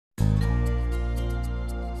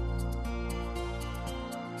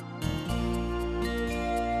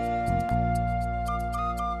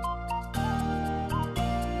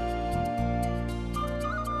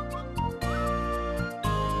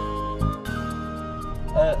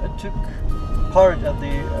took part at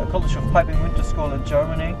the College of Piping Winter School in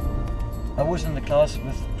Germany. I was in the class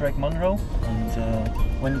with Craig Munro,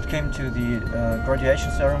 and when it came to the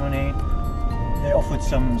graduation ceremony, they offered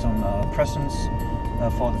some presents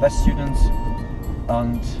for the best students,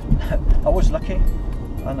 and I was lucky,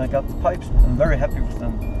 and I got the pipes. I'm very happy with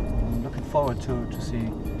them. I'm looking forward to see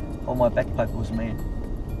how my bagpipe was made.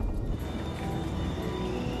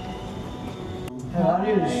 How are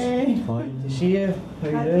you? Hi. Fine. Good to see you. How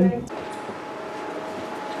are you doing?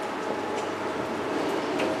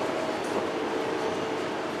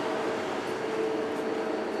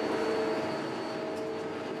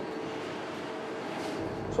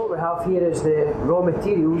 So what we have here is the raw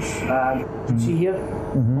materials. You can see here,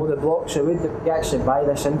 all the blocks of wood. You actually buy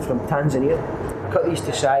this in from Tanzania. Cut these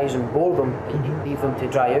to size and board them, and you leave them to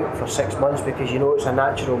dry out for 6 months, because you know it's a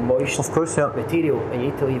natural moist material, and you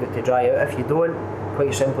need to leave it to dry out. If you don't,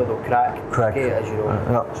 quite simply they'll crack. Okay, as you know.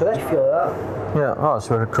 Yeah. So this, you feel that? Yeah, oh, it's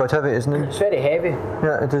quite heavy, isn't it? It's very heavy.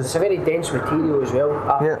 Yeah, it is. It's a very dense material as well,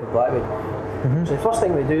 African blackwood. So the first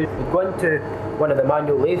thing we do, we go into one of the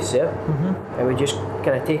manual lathes there, and we just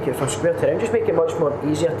kind of take it from square to round, just make it much more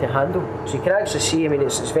easier to handle. So you can actually see, I mean,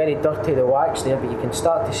 it's very dirty, the wax there, but you can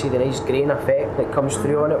start to see the nice grain effect that comes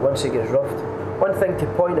through on it once it gets roughed. One thing to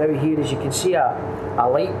point out here is you can see a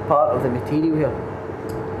light part of the material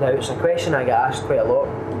here. Now, it's a question I get asked quite a lot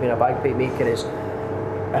being a bagpipe maker is,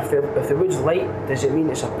 if the wood's light, does it mean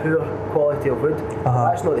it's a poor quality of wood?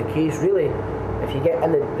 That's not the case, really. If you get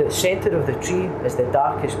in the centre of the tree is the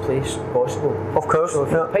darkest place possible. Of course. So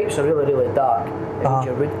if your pipes are really, really dark, it means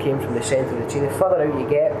your wood came from the centre of the tree. The further out you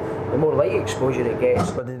get, the more light exposure it gets.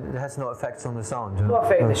 But it has no effects on the sound? No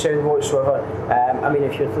effect on the sound whatsoever. I mean,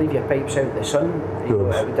 if you were to leave your pipes out in the sun, you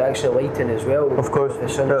know, it would actually lighten as well. Of course. The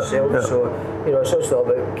sun itself. So, you know, it's also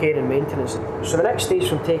about care and maintenance. So the next stage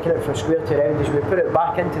from taking it from square to round is we put it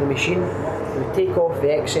back into the machine, we take off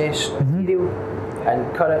the excess material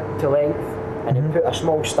and cut it to length, and then put a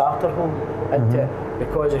small starter hole into it,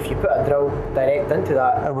 because if you put a drill direct into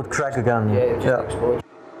that, it would crack again. Yeah, it would just explode.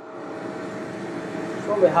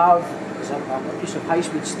 So what we have is a piece of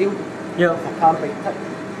high-speed steel with a carbide tip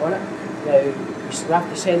on it. Now, we have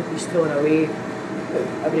to send these tooling away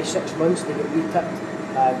every 6 months to get re-tipped,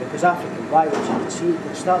 because African blackwood, as you can see, it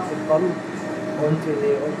can start to burn onto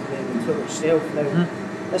the tool itself. Now,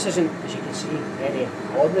 this isn't, as you can see, any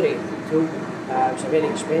ordinary tool. It's a very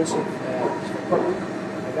expensive piece of equipment.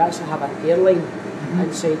 We actually have an airline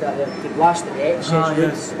inside that there to blast the excess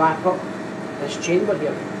wood back up this chamber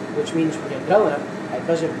here, which means when you're drilling it, it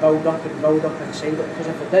doesn't build up inside it, because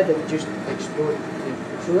if it did, it would just explode.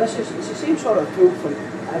 So it's the same sort of tool from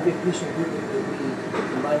every piece of wood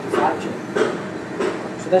that we manufacture.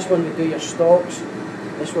 So this one we do your stocks,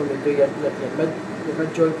 this one we do your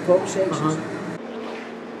mid-joint top sections.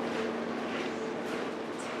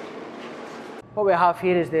 What we have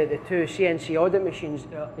here is the two CNC audit machines.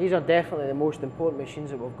 These are definitely the most important machines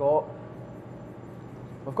that we've got.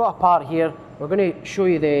 We've got a part here. We're going to show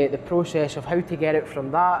you the process of how to get it from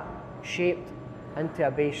that shaped into a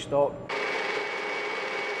base stock.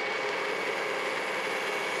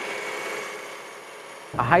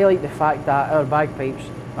 I highlight the fact that our bagpipes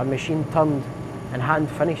are machine turned and hand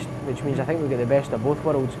finished, which means I think we get the best of both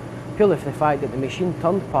worlds, purely for the fact that the machine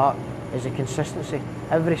turned part is the consistency.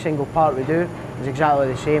 Every single part we do is exactly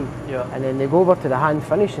the same. And then they go over to the hand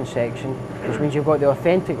finishing section, which means you've got the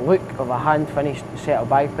authentic look of a hand finished set of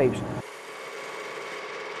bagpipes.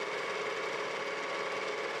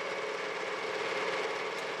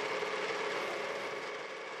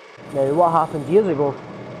 Now, what happened years ago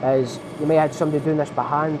is you may have had somebody doing this by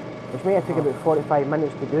hand, which may have taken about 45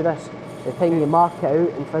 minutes to do this. By the time you mark it out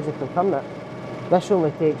and physically turn it, this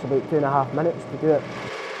only takes about 2.5 minutes to do it.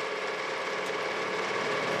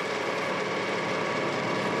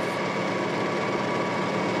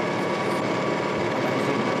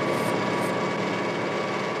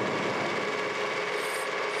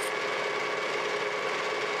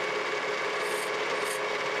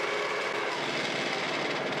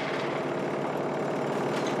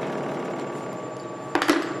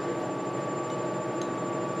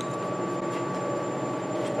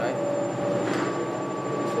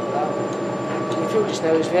 Just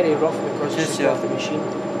now is very rough because it's off the machine.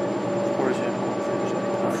 Of course, yeah.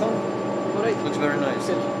 Alright. Looks very nice.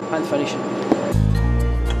 Good. Hand finishing.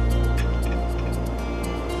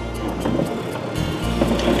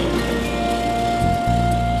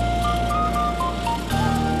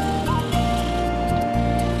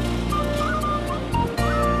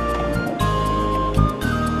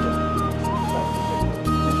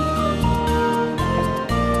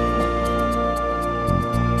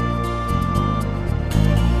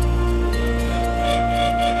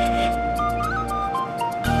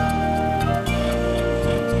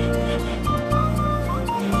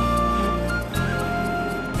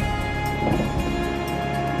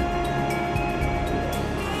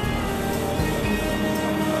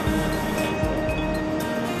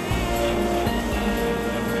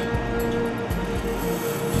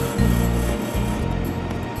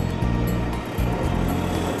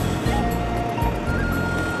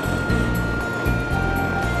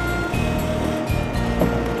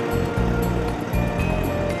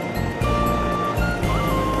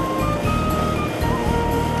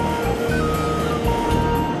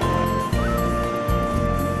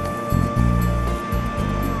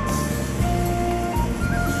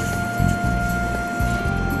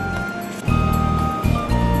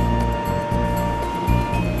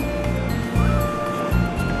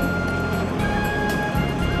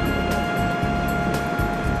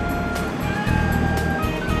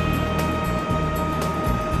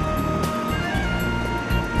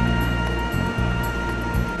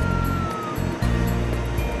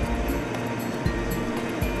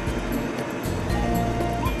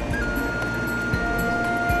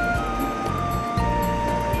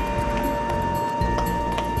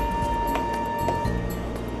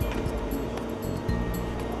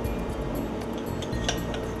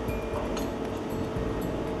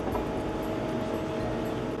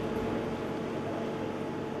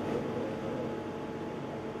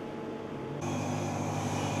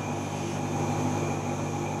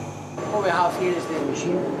 have here is the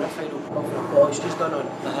machine, the final buffing and polish just done on.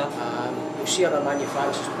 You'll see other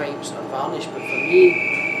manufacturers' pipes are varnished, but for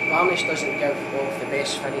me, varnish doesn't give off the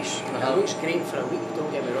best finish. It looks great for a week,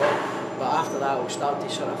 don't get me wrong, but after that it will start to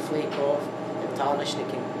sort of flake off and tarnish, and it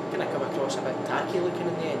can kind of come across a bit tacky looking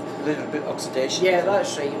in the end. A little bit oxidation. Yeah,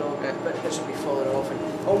 that's right, you know, bits will be falling off,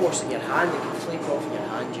 and almost in your hand, it can flake off in your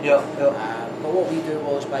hand, you know. But what we do at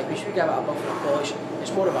Wallace Pipes, we give it a buff and a polish.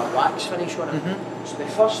 It's more of a wax finish on it. So the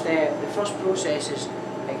first process is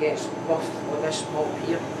it gets buffed with this mop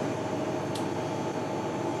here.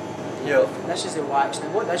 This is the wax.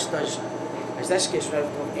 Now what this does is this gets rid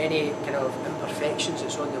of any kind of imperfections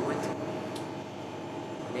that's on the wood.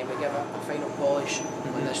 And then we give it a final polish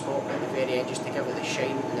on this mop at the very end, just to give it the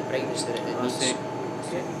shine and the brightness that it needs.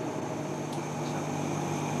 Okay.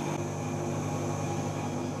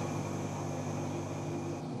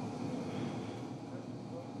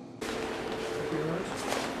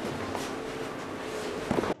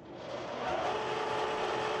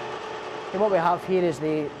 And what we have here is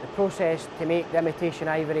the process to make the imitation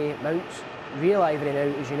ivory mounts. Real ivory now,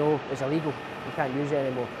 as you know, is illegal. You can't use it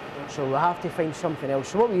anymore. So we have to find something else.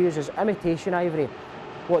 So what we use is imitation ivory.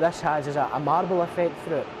 What this has is a marble effect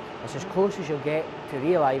through it. It's as close as you'll get to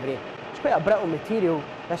real ivory. It's quite a brittle material.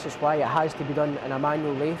 This is why it has to be done in a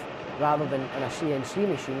manual lathe rather than in a CNC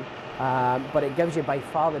machine. But it gives you by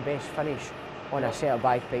far the best finish on a set of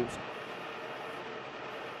bagpipes.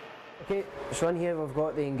 Okay, so in here we've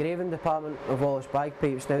got the engraving department of Wallace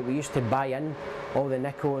Bagpipes. Now, we used to buy in all the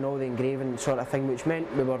nickel and all the engraving sort of thing, which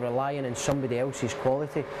meant we were relying on somebody else's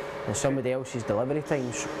quality and somebody else's delivery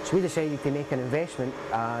times. So we decided to make an investment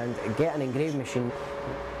and get an engraving machine.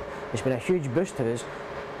 It's been a huge boost to us,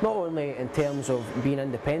 not only in terms of being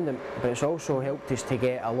independent, but it's also helped us to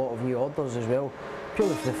get a lot of new orders as well,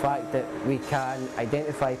 purely for the fact that we can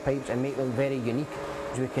identify pipes and make them very unique.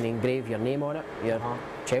 We can engrave your name on it, your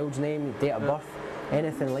child's name, date of birth,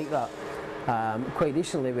 anything like that. Quite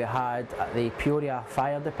recently we had the Peoria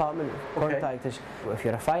Fire Department contact us. If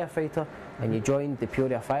you're a firefighter and you joined the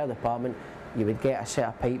Peoria Fire Department, you would get a set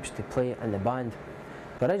of pipes to play in the band.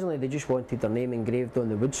 But originally they just wanted their name engraved on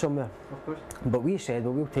the wood somewhere. But we said,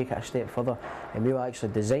 well, we'll take it a step further and we'll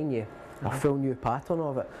actually design you a full new pattern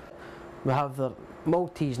of it. We have the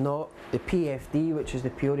Maltese knot, the PFD, which is the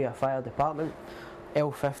Peoria Fire Department.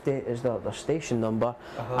 L50 is their station number,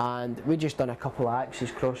 and we just done a couple of axes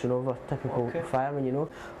crossing over, typical fireman, you know,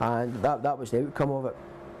 and that was the outcome of it.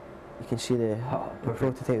 You can see the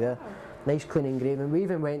prototype there. Nice clean engraving. We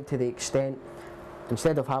even went to the extent,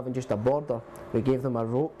 instead of having just a border, we gave them a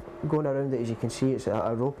rope going around it. As you can see, it's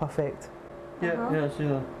a rope effect. So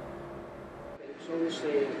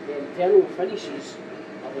obviously the internal finishes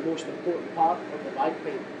are the most important part of the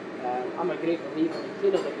bagpipe. I'm a great believer, the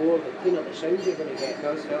cleaner the bore, the cleaner the sound you're going to get,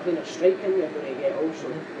 the cleaner striking you're going to get also.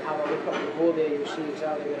 You have a look up the bore there, you'll see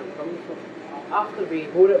exactly where I'm coming from. After we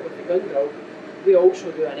bore it with the gun drill, we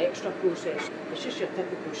also do an extra process. It's just your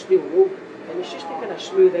typical steel rope, and it's just to kind of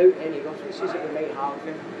smooth out any roughnesses that we might have.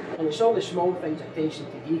 And it's all the small things, attention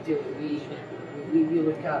to detail, that we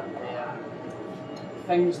look at.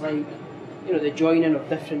 Things like, you know, the joining of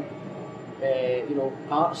different you know,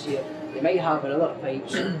 parts here. You might have in other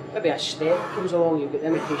pipes, maybe a step comes along, you've got the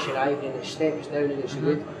imitation ivory and it steps down and it's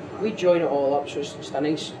wood. We join it all up so it's just a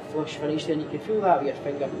nice flush finish there, and you can feel that with your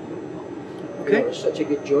finger. You know, there's such a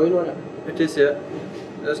good join on it. It is, yeah.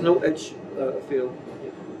 There's no edge feel.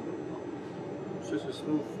 It's just a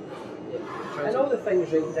smooth. And all the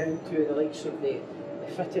things right down to the likes of the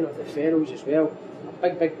fitting of the ferrules as well. A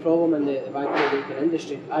big problem in the bagpipe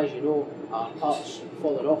industry, as you know, are parts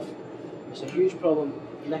falling off. It's a huge problem.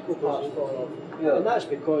 Nickel parts falling off, and that's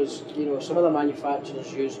because, you know, some other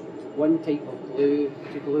manufacturers use one type of glue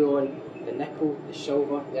to glue on the nickel, the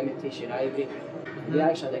silver, the imitation ivory. We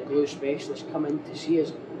actually had a glue specialist come in to see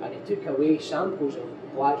us, and he took away samples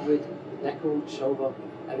of blackwood, nickel, silver,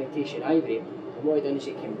 imitation ivory. And what he done is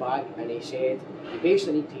he came back and he said you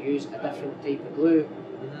basically need to use a different type of glue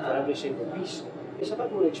for every single piece. It's a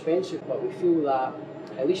bit more expensive, but we feel that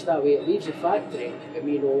at least that way it leaves the factory and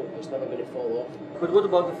we know it's never going to fall off. But what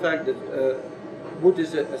about the fact that wood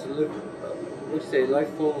is a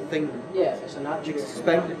life-full thing? Yeah, it's a natural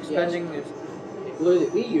expanding. Yes. The glue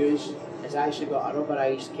that we use has actually got a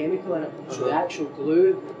rubberised chemical in it, so the actual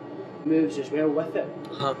glue moves as well with it.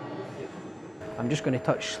 I'm just going to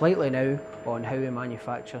touch slightly now on how we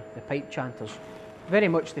manufacture the pipe chanters. Very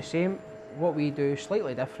much the same. What we do is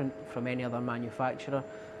slightly different from any other manufacturer.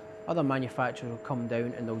 Other manufacturers will come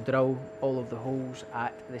down and they'll drill all of the holes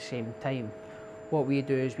at the same time. What we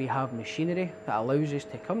do is we have machinery that allows us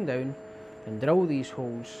to come down and drill these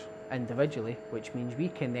holes individually, which means we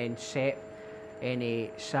can then set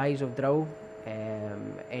any size of drill,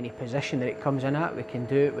 any position that it comes in at. We can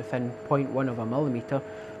do it within 0.1 of a millimetre,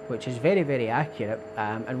 which is very, very accurate.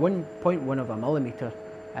 And 1.1 of a millimetre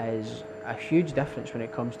is a huge difference when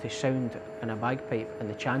it comes to sound in a bagpipe and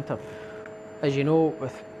the chanter. As you know,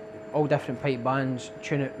 with all different pipe bands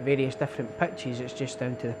tune at various different pitches, it's just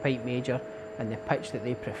down to the pipe major and the pitch that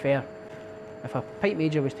they prefer. If a pipe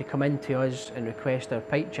major was to come in to us and request our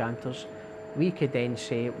pipe chanters, we could then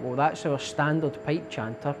say, well, that's our standard pipe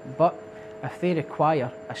chanter, but if they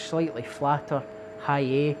require a slightly flatter high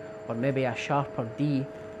A or maybe a sharper D,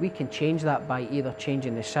 we can change that by either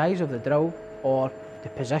changing the size of the drill or the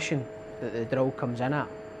position that the drill comes in at.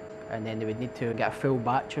 And then they would need to get a full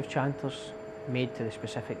batch of chanters made to the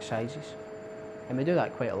specific sizes. And we do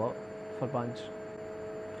that quite a lot for bands.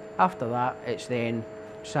 After that, it's then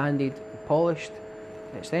sanded and polished.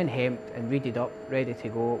 It's then hemped and reeded up, ready to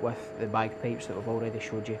go with the bagpipes that we've already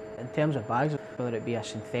showed you. In terms of bags, whether it be a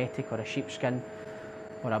synthetic or a sheepskin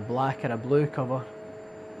or a black or a blue cover,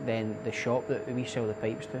 then the shop that we sell the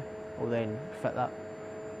pipes to will then fit that.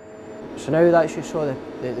 So now that's you saw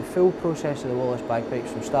the full process of the Wallace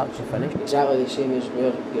bagpipes from start to finish. Exactly the same as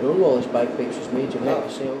where your own Wallace bagpipes was made, you meant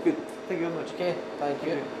to sell. Good, thank you very much. Okay, thank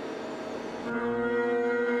you.